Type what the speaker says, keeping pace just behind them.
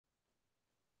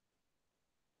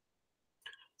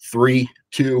3,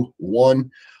 2,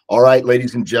 1. All right,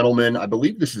 ladies and gentlemen, I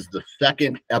believe this is the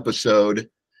second episode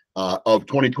of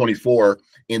 2024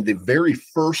 in the very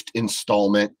first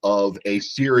installment of a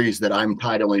series that I'm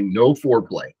titling No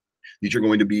Foreplay. These are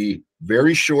going to be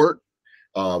very short,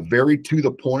 very to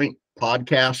the point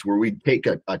podcasts where we take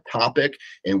a topic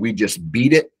and we just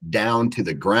beat it down to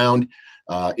the ground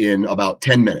in about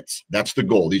 10 minutes. That's the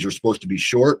goal. These are supposed to be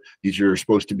short. These are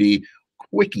supposed to be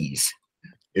quickies,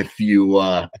 if you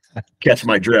catch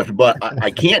my drift. But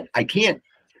I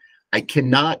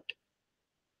cannot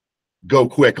go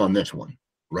quick on this one,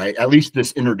 right? At least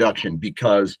this introduction,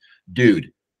 because,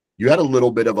 dude, you had a little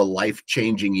bit of a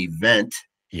life-changing event.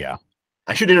 Yeah.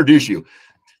 I should introduce you.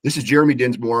 This is Jeremy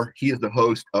Dinsmore. He is the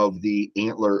host of the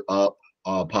Antler Up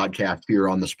podcast here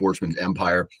on the Sportsman's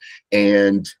Empire,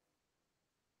 and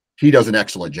he does an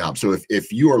excellent job. So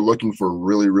if you are looking for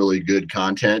really, really good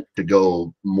content to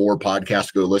go, more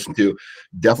podcasts to go listen to,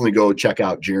 definitely go check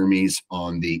out Jeremy's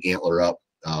on the Antler Up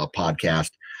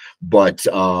podcast. But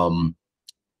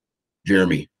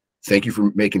Jeremy, thank you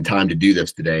for making time to do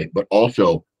this today, but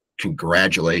also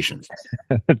congratulations.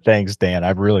 Thanks, Dan.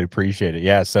 I really appreciate it.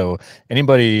 Yeah. So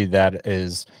anybody that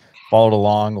is followed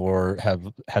along or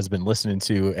has been listening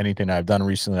to anything I've done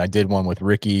recently, I did one with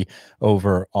Ricky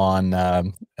over on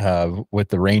with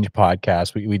the Range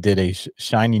podcast. We did a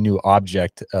shiny new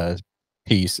object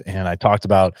piece, and I talked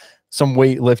about some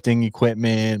weightlifting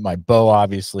equipment, my bow,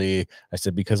 obviously. I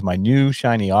said, because my new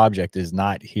shiny object is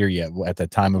not here yet at the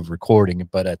time of recording,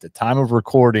 but at the time of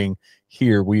recording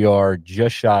here, we are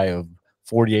just shy of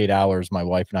 48 hours, my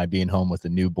wife and I being home with a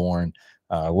newborn,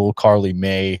 little Carly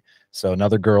May. So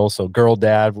another girl, so girl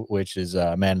dad, which is,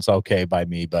 man, it's okay by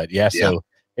me, but yeah, so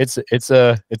it's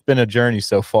been a journey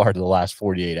so far to the last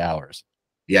 48 hours.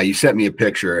 Yeah, you sent me a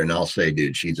picture, and I'll say,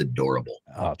 dude, she's adorable.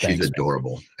 Oh, thanks, she's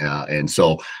adorable. And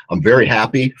so I'm very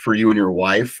happy for you and your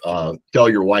wife. Tell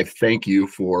your wife thank you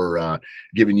for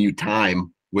giving you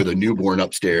time with a newborn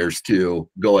upstairs to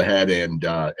go ahead and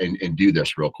do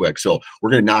this real quick. So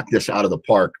we're going to knock this out of the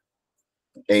park.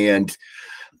 And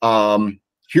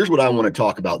here's what I want to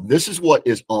talk about. This is what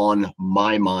is on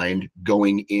my mind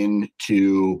going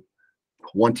into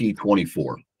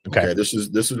 2024. Okay. This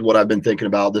is what I've been thinking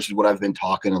about. This is what I've been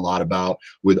talking a lot about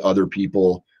with other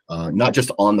people, not just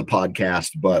on the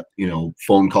podcast, but,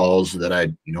 phone calls that I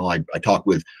talk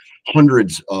with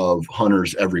hundreds of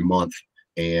hunters every month.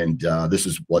 And this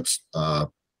is what's, I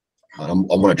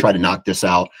want to try to knock this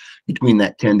out between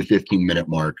that 10 to 15 minute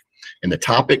mark. And the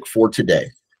topic for today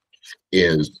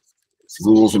is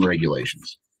rules and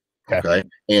regulations. Okay.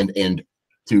 And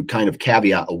to kind of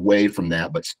caveat away from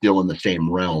that, but still in the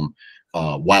same realm,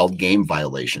 wild game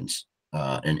violations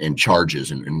and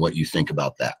charges and what you think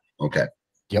about that. Okay.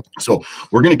 Yep. So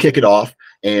we're going to kick it off,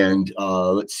 and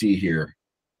let's see here.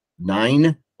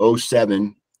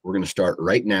 9:07. We're going to start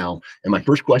right now. And my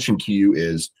first question to you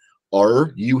is,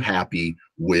 are you happy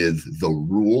with the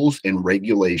rules and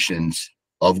regulations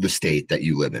of the state that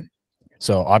you live in?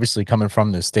 So obviously, coming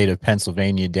from the state of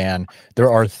Pennsylvania, Dan,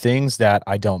 there are things that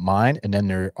I don't mind, and then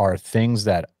there are things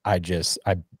that I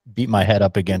beat my head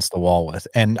up against the wall with.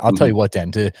 And I'll tell you what,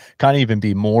 Dan, to kind of even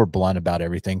be more blunt about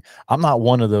everything, I'm not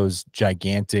one of those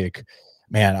gigantic,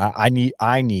 man, I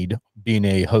need being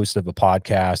a host of a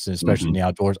podcast, and especially in the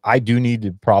outdoors, I do need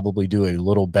to probably do a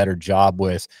little better job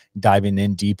with diving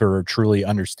in deeper, or truly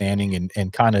understanding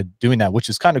and kind of doing that, which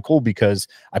is kind of cool because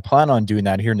I plan on doing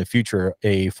that here in the future.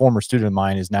 A former student of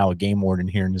mine is now a game warden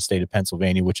here in the state of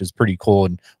Pennsylvania, which is pretty cool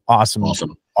and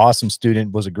awesome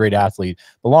student, was a great athlete.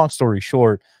 But long story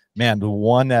short, man, the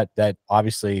one that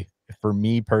obviously for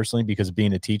me personally, because of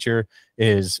being a teacher,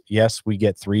 is, yes, we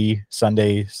get 3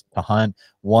 Sundays to hunt,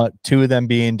 2 of them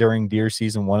being during deer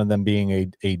season, one of them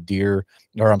being a bear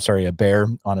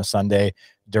on a Sunday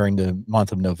during the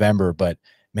month of November. But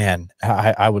man,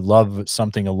 I would love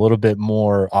something a little bit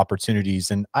more opportunities.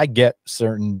 And I get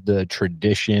the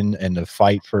tradition and the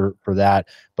fight for that.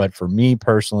 But for me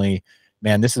personally,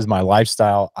 man, this is my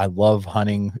lifestyle. I love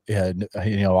hunting.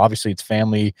 Obviously it's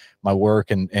family, my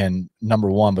work, and number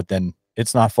one, but then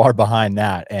it's not far behind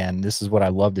that. And this is what I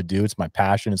love to do. It's my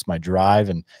passion. It's my drive.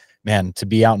 And man, to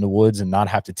be out in the woods and not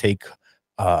have to take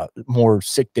more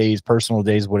sick days, personal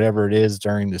days, whatever it is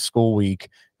during the school week,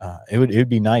 it would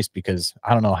be nice, because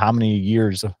I don't know how many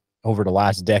years over the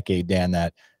last decade, Dan,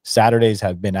 that Saturdays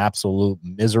have been absolute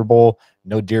miserable,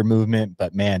 no deer movement,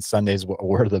 but man, Sundays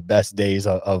were the best days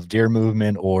of deer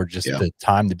movement, or just the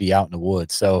time to be out in the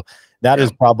woods. So that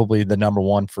is probably the number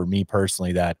one for me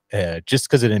personally, that just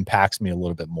because it impacts me a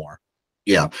little bit more.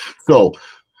 Yeah. So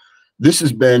this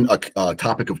has been a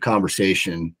topic of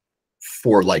conversation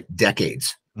for like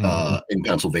decades. in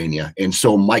Pennsylvania. And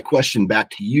so my question back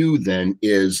to you then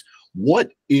is, what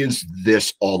is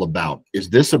this all about? Is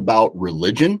this about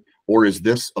religion, or is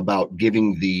this about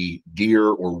giving the deer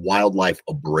or wildlife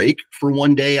a break for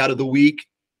one day out of the week?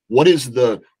 What is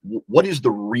the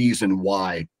reason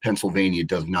why Pennsylvania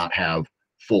does not have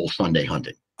full Sunday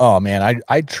hunting? Oh man,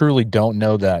 I truly don't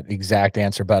know that exact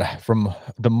answer, but from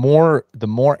the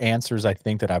more answers I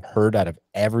think that I've heard out of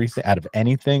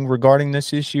anything regarding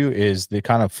this issue is the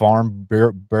kind of farm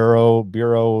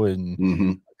bureau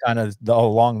and kind of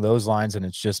along those lines, and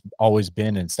it's just always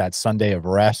been, it's that Sunday of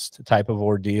rest type of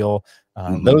ordeal.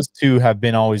 Those two have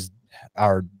been always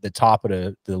the top of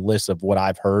the list of what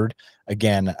I've heard.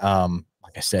 Again,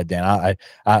 like I said, Dan, I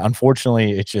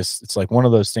unfortunately it's like one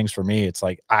of those things for me. It's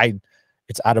like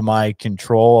it's out of my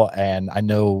control, and I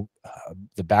know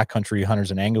the Backcountry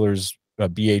Hunters and Anglers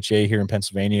BHA here in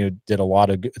Pennsylvania did a lot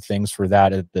of good things for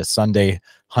that. The Sunday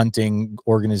hunting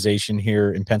organization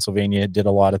here in Pennsylvania did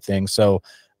a lot of things. So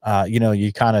you know,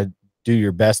 you kind of do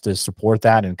your best to support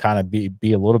that and kind of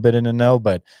be a little bit in the know.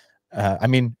 But I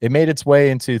mean, it made its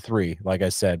way into 3, like I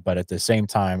said, but at the same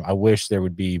time, I wish there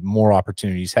would be more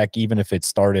opportunities. Heck, even if it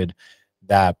started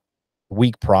that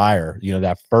week prior, you know,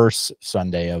 that first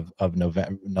Sunday of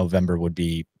November would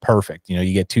be perfect. You know,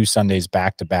 you get 2 Sundays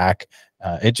back to back.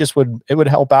 It would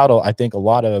help out, I think, a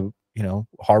lot of, you know,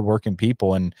 hardworking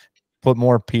people, and put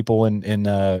more people in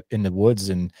the woods,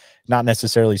 and not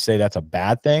necessarily say that's a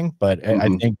bad thing, but I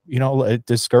think, you know, it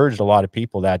discouraged a lot of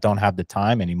people that don't have the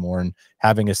time anymore, and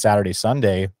having a Saturday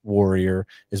Sunday warrior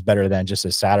is better than just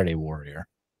a Saturday warrior.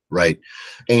 Right.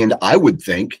 And I would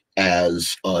think,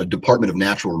 as a Department of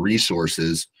Natural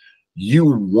Resources, you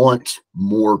want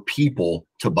more people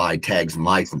to buy tags and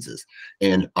licenses.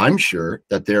 And I'm sure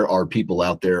that there are people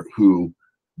out there who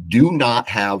do not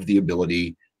have the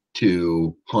ability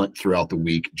to hunt throughout the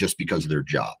week just because of their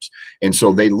jobs. And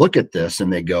so they look at this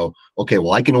and they go, okay,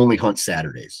 well, I can only hunt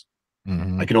Saturdays.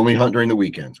 I can only hunt during the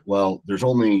weekends. Well,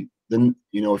 then,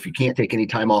 you know, if you can't take any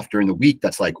time off during the week,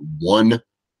 that's like 1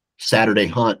 Saturday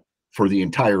hunt for the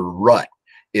entire rut.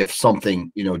 If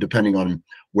something, you know, depending on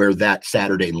where that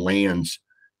Saturday lands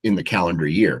in the calendar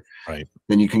year, right,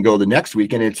 then you can go the next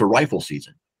week and it's a rifle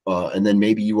season. And then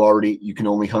maybe you can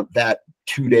only hunt that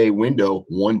 2-day window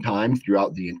one time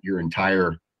throughout your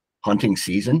entire hunting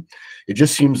season. It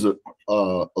just seems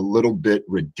a little bit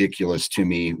ridiculous to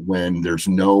me when there's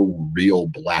no real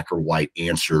black or white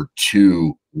answer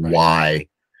to why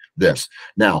this.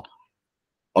 Now,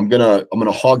 I'm gonna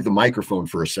hog the microphone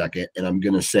for a second, and I'm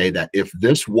gonna say that if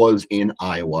this was in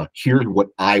Iowa, here's what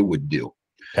I would do.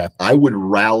 Okay. I would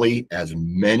rally as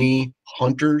many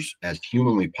hunters as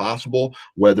humanly possible.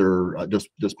 Whether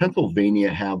does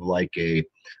Pennsylvania have like a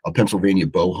Pennsylvania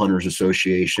Bow Hunters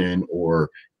Association, or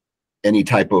any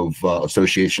type of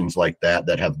associations like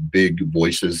that have big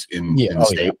voices in the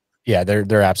state? Yeah,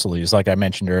 they're absolutely. It's like I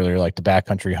mentioned earlier, like the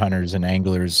Backcountry Hunters and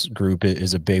Anglers group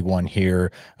is a big one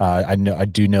here. I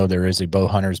do know there is a Bow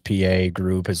Hunters PA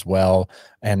group as well.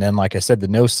 And then, like I said, the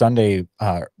No Sunday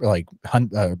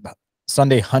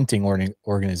Sunday hunting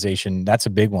organization, that's a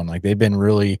big one. Like, they've been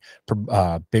really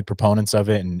big proponents of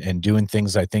it, and doing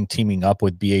things, I think, teaming up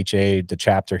with BHA, the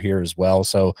chapter here as well.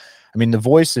 So, I mean, the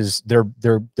voices, they're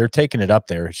taking it up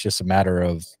there. It's just a matter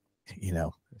of, you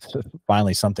know,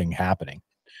 finally something happening.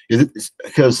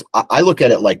 Because I look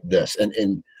at it like this,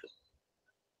 and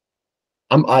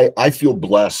I feel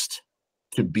blessed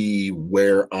to be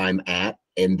where I'm at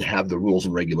and have the rules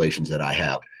and regulations that I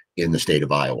have in the state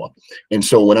of Iowa. And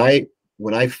so when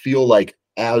I feel like,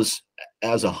 as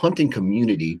a hunting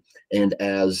community and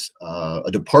as a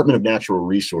Department of Natural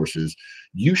Resources,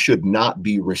 you should not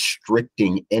be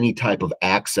restricting any type of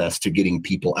access to getting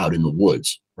people out in the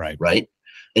woods. Right.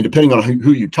 And depending on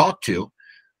who you talk to,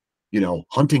 you know,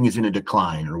 hunting is in a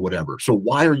decline or whatever. So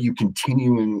why are you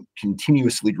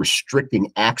continuously restricting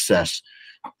access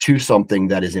to something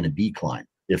that is in a decline,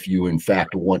 if you in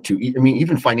fact want to, I mean,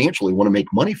 even financially want to make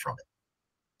money from it?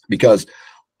 Because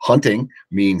hunting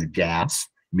means gas,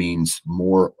 means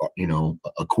more, you know,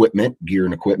 gear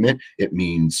and equipment. It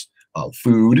means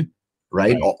food,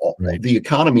 right? The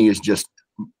economy is just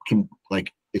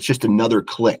it's just another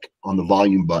click on the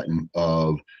volume button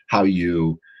of how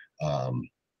you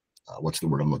what's the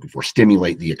word I'm looking for?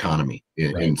 Stimulate the economy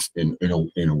in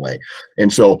a way.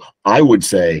 And so I would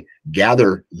say,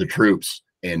 gather the troops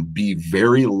and be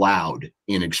very loud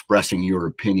in expressing your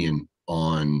opinion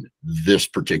on this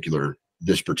particular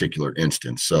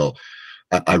instance. So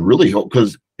I really hope,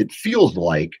 because it feels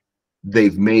like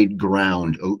they've made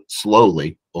ground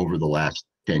slowly over the last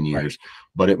 10 years,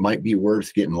 but it might be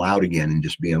worth getting loud again and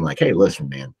just being like, hey, listen,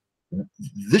 man,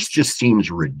 this just seems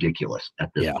ridiculous at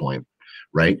this Yeah. point,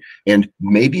 right? And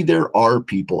maybe there are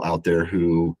people out there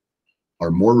who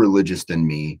are more religious than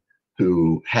me,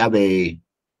 who have an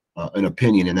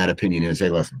opinion, and that opinion is, hey,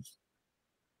 listen,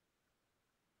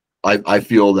 I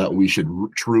feel that we should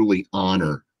truly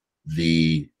honor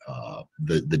the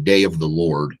day of the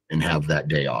Lord and have that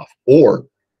day off. Or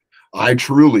I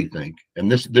truly think,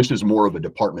 and this is more of a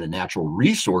Department of Natural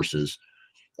Resources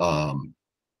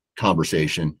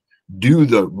conversation.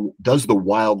 Does the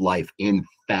wildlife in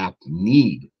fact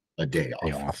need a day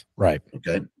off? Right.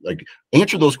 Okay. Like,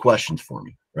 answer those questions for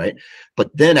me. Right.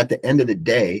 But then at the end of the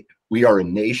day, we are a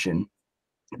nation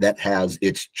that has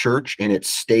its church and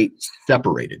its state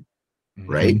separated.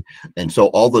 Right. And so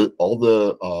all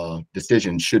the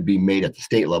decisions should be made at the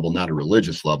state level, not a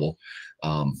religious level.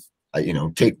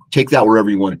 Take that wherever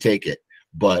you want to take it.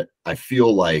 But I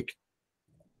feel like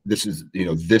this is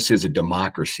a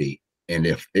democracy. And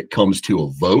if it comes to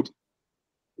a vote,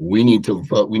 we need to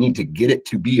vote. We need to get it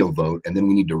to be a vote. And then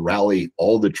we need to rally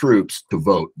all the troops to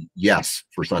vote yes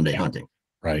for Sunday hunting.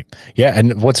 Right. Yeah.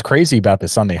 And what's crazy about the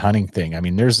Sunday hunting thing, I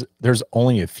mean, there's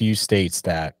only a few states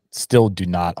that still do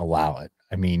not allow it.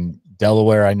 I mean,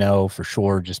 Delaware, I know for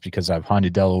sure, just because I've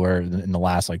hunted Delaware in the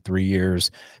last like 3 years.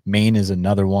 Maine is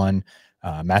another one.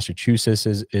 Massachusetts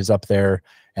is up there.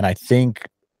 And I think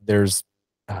there's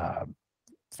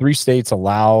 3 states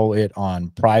allow it on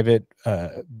private,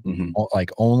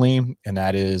 like only, and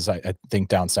that is, I think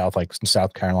down south, like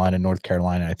South Carolina, North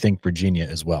Carolina, I think Virginia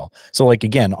as well. So like,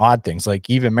 again, odd things, like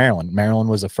even Maryland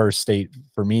was the first state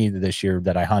for me this year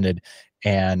that I hunted,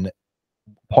 and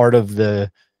part of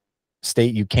the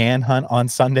state you can hunt on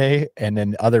Sunday, and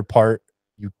then the other part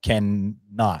you can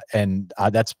not, and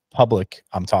that's public.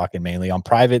 I'm talking mainly. On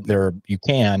private, you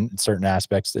can in certain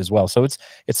aspects as well. So it's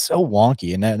so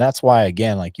wonky, and that's why,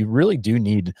 again, like, you really do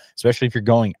need, especially if you're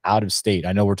going out of state.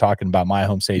 I know we're talking about my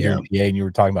home state here in PA, and you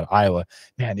were talking about Iowa.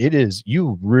 Man,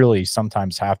 you really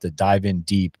sometimes have to dive in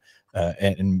deep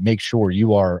and make sure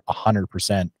you are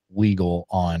 100% legal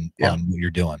on what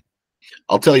you're doing.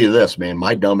 I'll tell you this, man,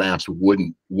 my dumbass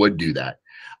would do that.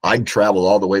 I'd travel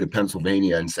all the way to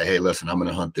Pennsylvania and say, hey, listen, I'm going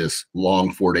to hunt this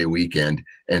long 4-day weekend,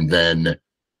 and then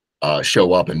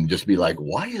show up and just be like,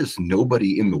 why is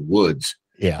nobody in the woods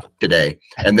today?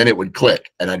 And then it would click,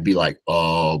 and I'd be like,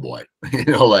 oh boy,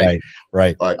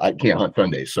 right. I can't hunt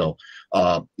Sundays. So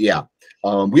we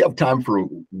have time for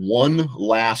one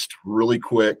last really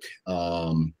quick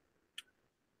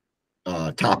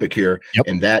topic here.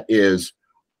 And that is,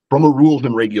 from a rules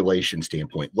and regulation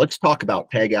standpoint, let's talk about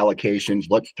tag allocations.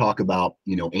 Let's talk about,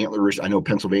 antler. I know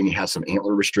Pennsylvania has some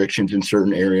antler restrictions in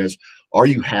certain areas. Are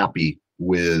you happy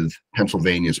with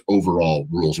Pennsylvania's overall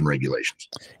rules and regulations?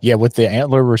 Yeah, with the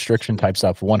antler restriction type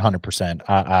stuff, 100%.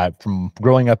 I from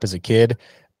growing up as a kid,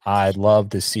 I'd love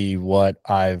to see what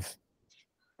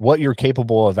you're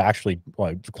capable of actually,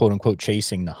 like, quote unquote,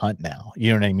 chasing the hunt now.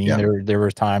 You know what I mean? Yeah. There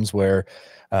were times where,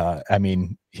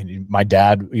 my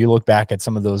dad, you look back at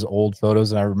some of those old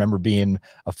photos, and I remember being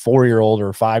a 4-year-old or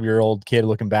a 5-year-old kid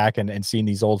looking back and seeing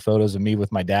these old photos of me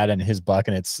with my dad and his buck,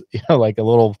 and it's, like a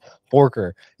little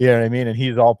forker, you know what I mean? And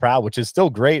he's all proud, which is still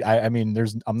great. I'm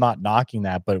not knocking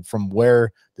that, but from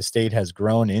where the state has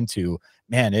grown into,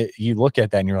 man, you look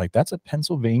at that and you're like, that's a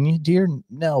Pennsylvania deer?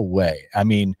 No way. I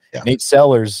mean, Nate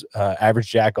Sellers, Average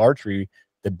Jack Archery,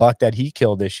 the buck that he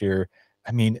killed this year,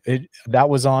 I mean, that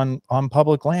was on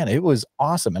public land. It was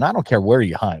awesome. And I don't care where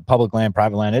you hunt, public land,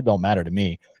 private land, it don't matter to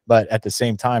me. But at the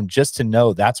same time, just to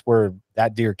know that's where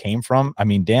that deer came from. I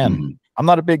mean, Dan, I'm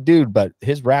not a big dude, but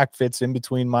his rack fits in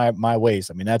between my waist.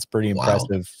 I mean, that's pretty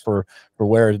impressive for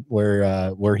where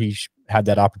he had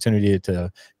that opportunity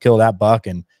to kill that buck.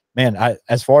 And man,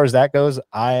 as far as that goes,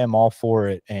 I am all for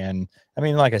it. And I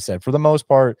mean, like I said, for the most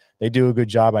part, they do a good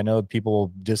job. I know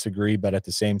people disagree, but at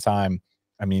the same time,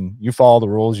 I mean, you follow the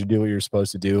rules, you do what you're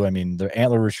supposed to do. I mean, the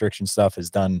antler restriction stuff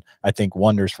has done, I think,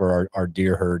 wonders for our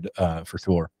deer herd for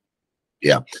sure.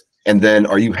 Yeah. And then,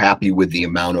 are you happy with the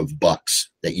amount of bucks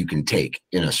that you can take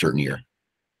in a certain year?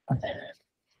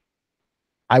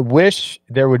 I wish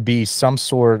there would be some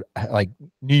sort, like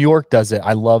New York does it.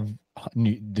 I love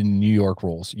the New York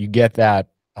rules. You get that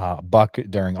buck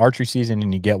during archery season,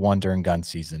 and you get one during gun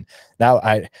season. Now,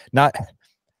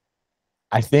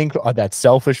 I think that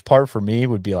selfish part for me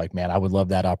would be like, man, I would love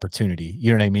that opportunity.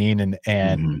 You know what I mean?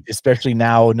 And especially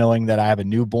now, knowing that I have a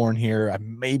newborn here, I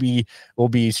maybe will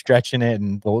be stretching it.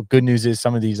 And the good news is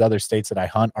some of these other states that I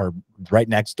hunt are right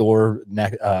next door,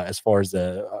 as far as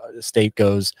the state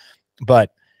goes.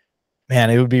 But man,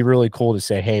 it would be really cool to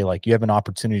say, hey, like, you have an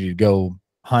opportunity to go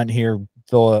hunt here,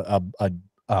 fill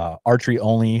a archery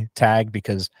only tag,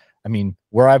 because I mean,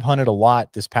 where I've hunted a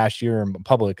lot this past year in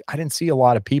public, I didn't see a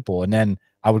lot of people. And then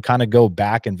I would kind of go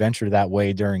back and venture that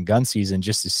way during gun season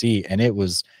just to see. And it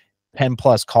was 10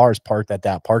 plus cars parked at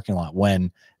that parking lot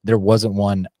when there wasn't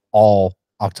one all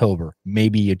October,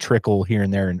 maybe a trickle here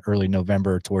and there in early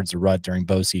November towards the rut during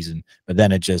bow season, but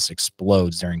then it just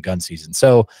explodes during gun season.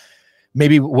 So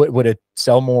maybe would it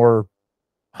sell more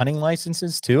hunting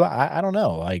licenses too? I don't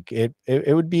know. Like it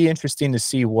would be interesting to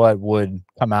see what would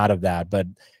come out of that, but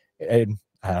I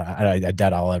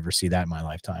doubt I'll ever see that in my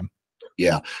lifetime.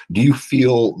 Yeah. Do you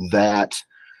feel that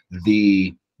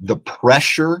the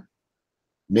pressure,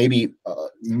 maybe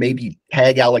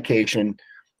tag allocation,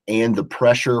 and the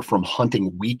pressure from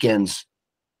hunting weekends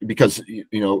because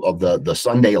of the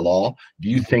Sunday law, do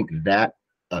you think that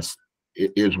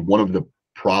is one of the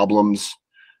problems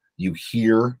you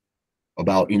hear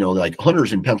about? Like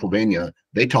hunters in Pennsylvania,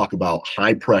 they talk about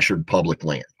high pressured public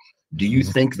land. Do you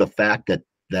think the fact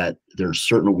that there's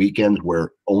certain weekends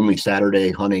where only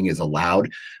Saturday hunting is allowed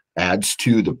adds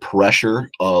to the pressure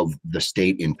of the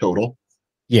state in total?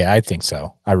 Yeah, I think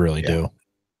so. I really do.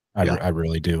 Yeah. I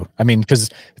really do. I mean, because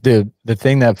the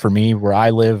thing that for me, where I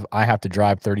live, I have to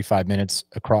drive 35 minutes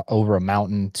over a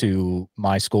mountain to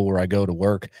my school where I go to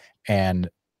work, and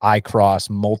I cross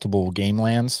multiple game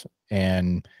lands.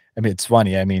 And I mean, it's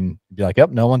funny. I mean, be like,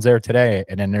 yep, no one's there today.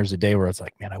 And then there's a day where it's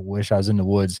like, man, I wish I was in the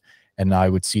woods. And I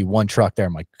would see one truck there.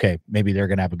 I'm like, okay, maybe they're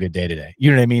gonna have a good day today.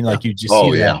 You know what I mean? Like you just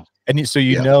see that. And so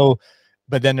know.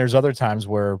 But then there's other times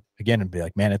where again it'd be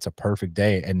like, man, it's a perfect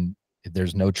day, and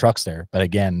there's no trucks there. But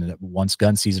again, once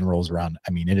gun season rolls around,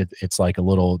 I mean, it's like a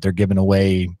little, they're giving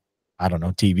away, I don't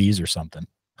know, TVs or something.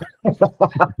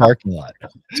 Parking lot.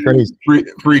 It's crazy.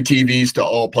 Free TVs to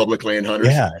all public land hunters.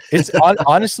 Yeah. It's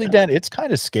honestly, Dan, it's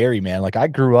kind of scary, man. Like I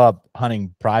grew up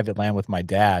hunting private land with my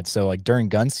dad. So like during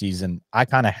gun season, I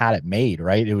kind of had it made,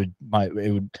 right?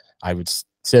 I would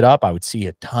sit up, I would see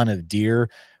a ton of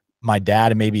deer. My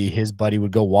dad and maybe his buddy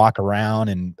would go walk around,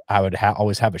 and I would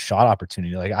always have a shot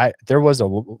opportunity. Like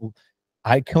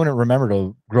I couldn't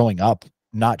remember growing up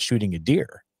not shooting a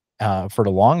deer for the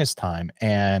longest time.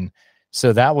 And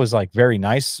so that was like very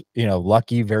nice,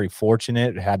 lucky, very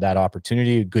fortunate, had that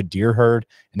opportunity, a good deer herd.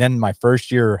 And then my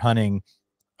first year hunting,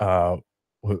 it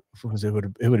would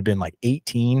have been like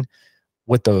 18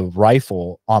 with the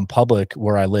rifle on public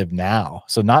where I live now.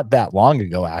 So not that long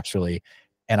ago, actually.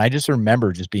 And I just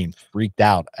remember just being freaked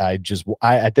out. I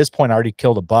at this point I already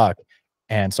killed a buck.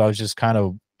 And so I was just kind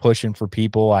of pushing for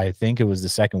people. I think it was the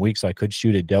second week, so I could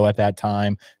shoot a doe at that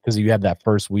time because you had that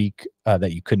first week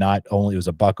that you could not, only it was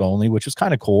a buck only, which was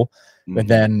kind of cool. But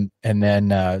then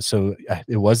so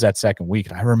it was that second week.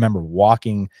 And I remember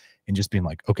walking and just being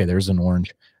like, okay, there's an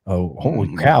orange. Oh,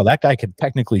 holy cow, that guy could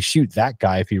technically shoot that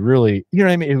guy if he really, you know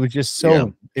what I mean? It was just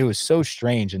so, it was so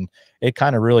strange. And it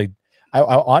kind of really, I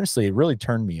honestly, it really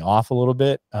turned me off a little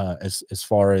bit as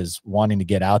far as wanting to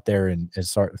get out there and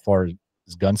as far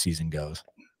as gun season goes.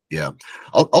 Yeah.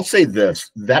 I'll say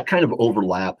this, that kind of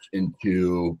overlaps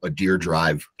into a deer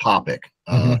drive topic.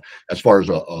 As far as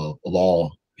a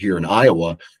law here in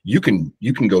Iowa, you can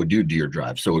go do deer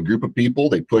drive. So a group of people,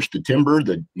 they push the timber,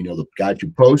 the guys who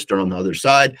post are on the other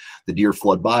side, the deer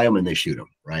flood by them and they shoot them,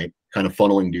 right? Kind of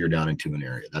funneling deer down into an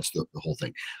area. That's the whole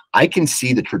thing. I can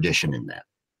see the tradition in that.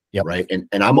 Yep. Right.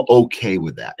 And I'm okay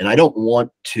with that. And I don't want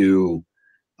to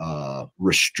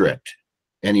restrict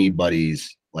any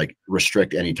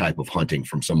type of hunting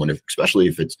from someone, especially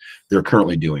if they're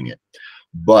currently doing it.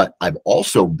 But I've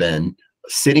also been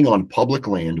sitting on public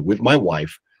land with my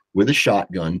wife with a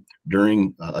shotgun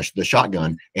during the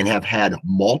shotgun and have had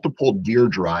multiple deer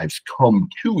drives come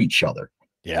to each other.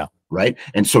 Yeah. Right.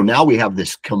 And so now we have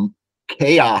this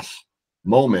chaos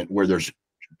moment where there's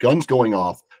guns going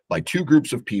off by two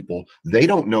groups of people. They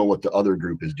don't know what the other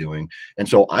group is doing. And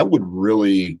so I would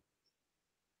really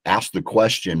ask the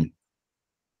question,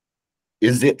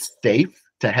 is it safe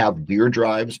to have deer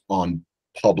drives on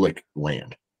public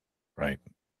land? Right.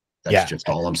 That's just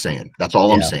all I'm saying. That's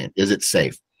all I'm saying. Is it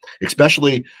safe?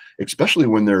 Especially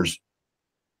when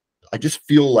I just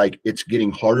feel like it's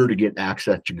getting harder to get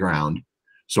access to ground.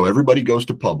 So everybody goes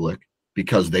to public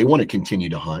because they want to continue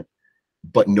to hunt,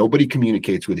 but nobody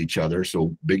communicates with each other.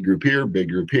 So big group here,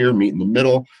 meet in the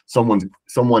middle.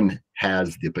 Someone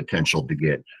has the potential to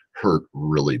get hurt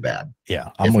really bad. Yeah.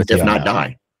 If not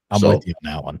die. I'm with you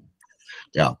on that one.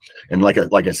 Yeah. And like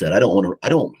I said, I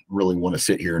don't really want to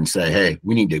sit here and say, hey,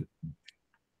 we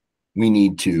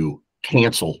need to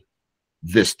cancel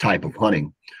this type of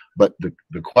hunting. But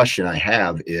the question I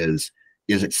have is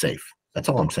it safe? That's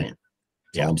all I'm saying.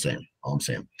 All I'm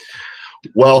saying.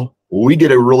 Well, we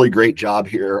did a really great job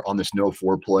here on this No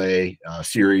Foreplay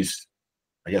series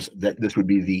I guess that this would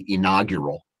be the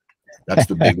inaugural. That's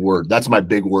the big word. That's my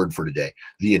big word for today.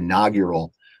 The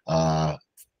inaugural No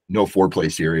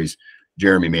Foreplay series.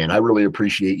 Jeremy, man, I really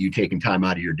appreciate you taking time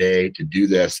out of your day to do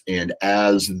this. And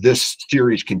as this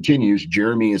series continues,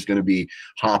 Jeremy is going to be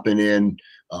hopping in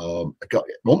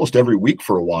almost every week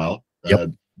for a while,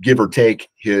 give or take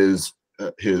his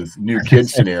new kid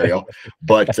scenario.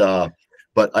 But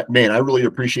man, I really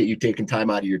appreciate you taking time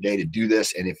out of your day to do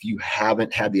this. And if you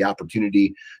haven't had the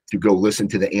opportunity to go listen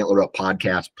to the Antler Up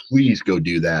podcast, please go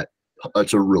do that.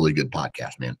 It's a really good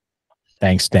podcast, man.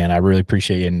 Thanks, Dan. I really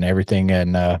appreciate it and everything,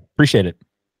 and appreciate it.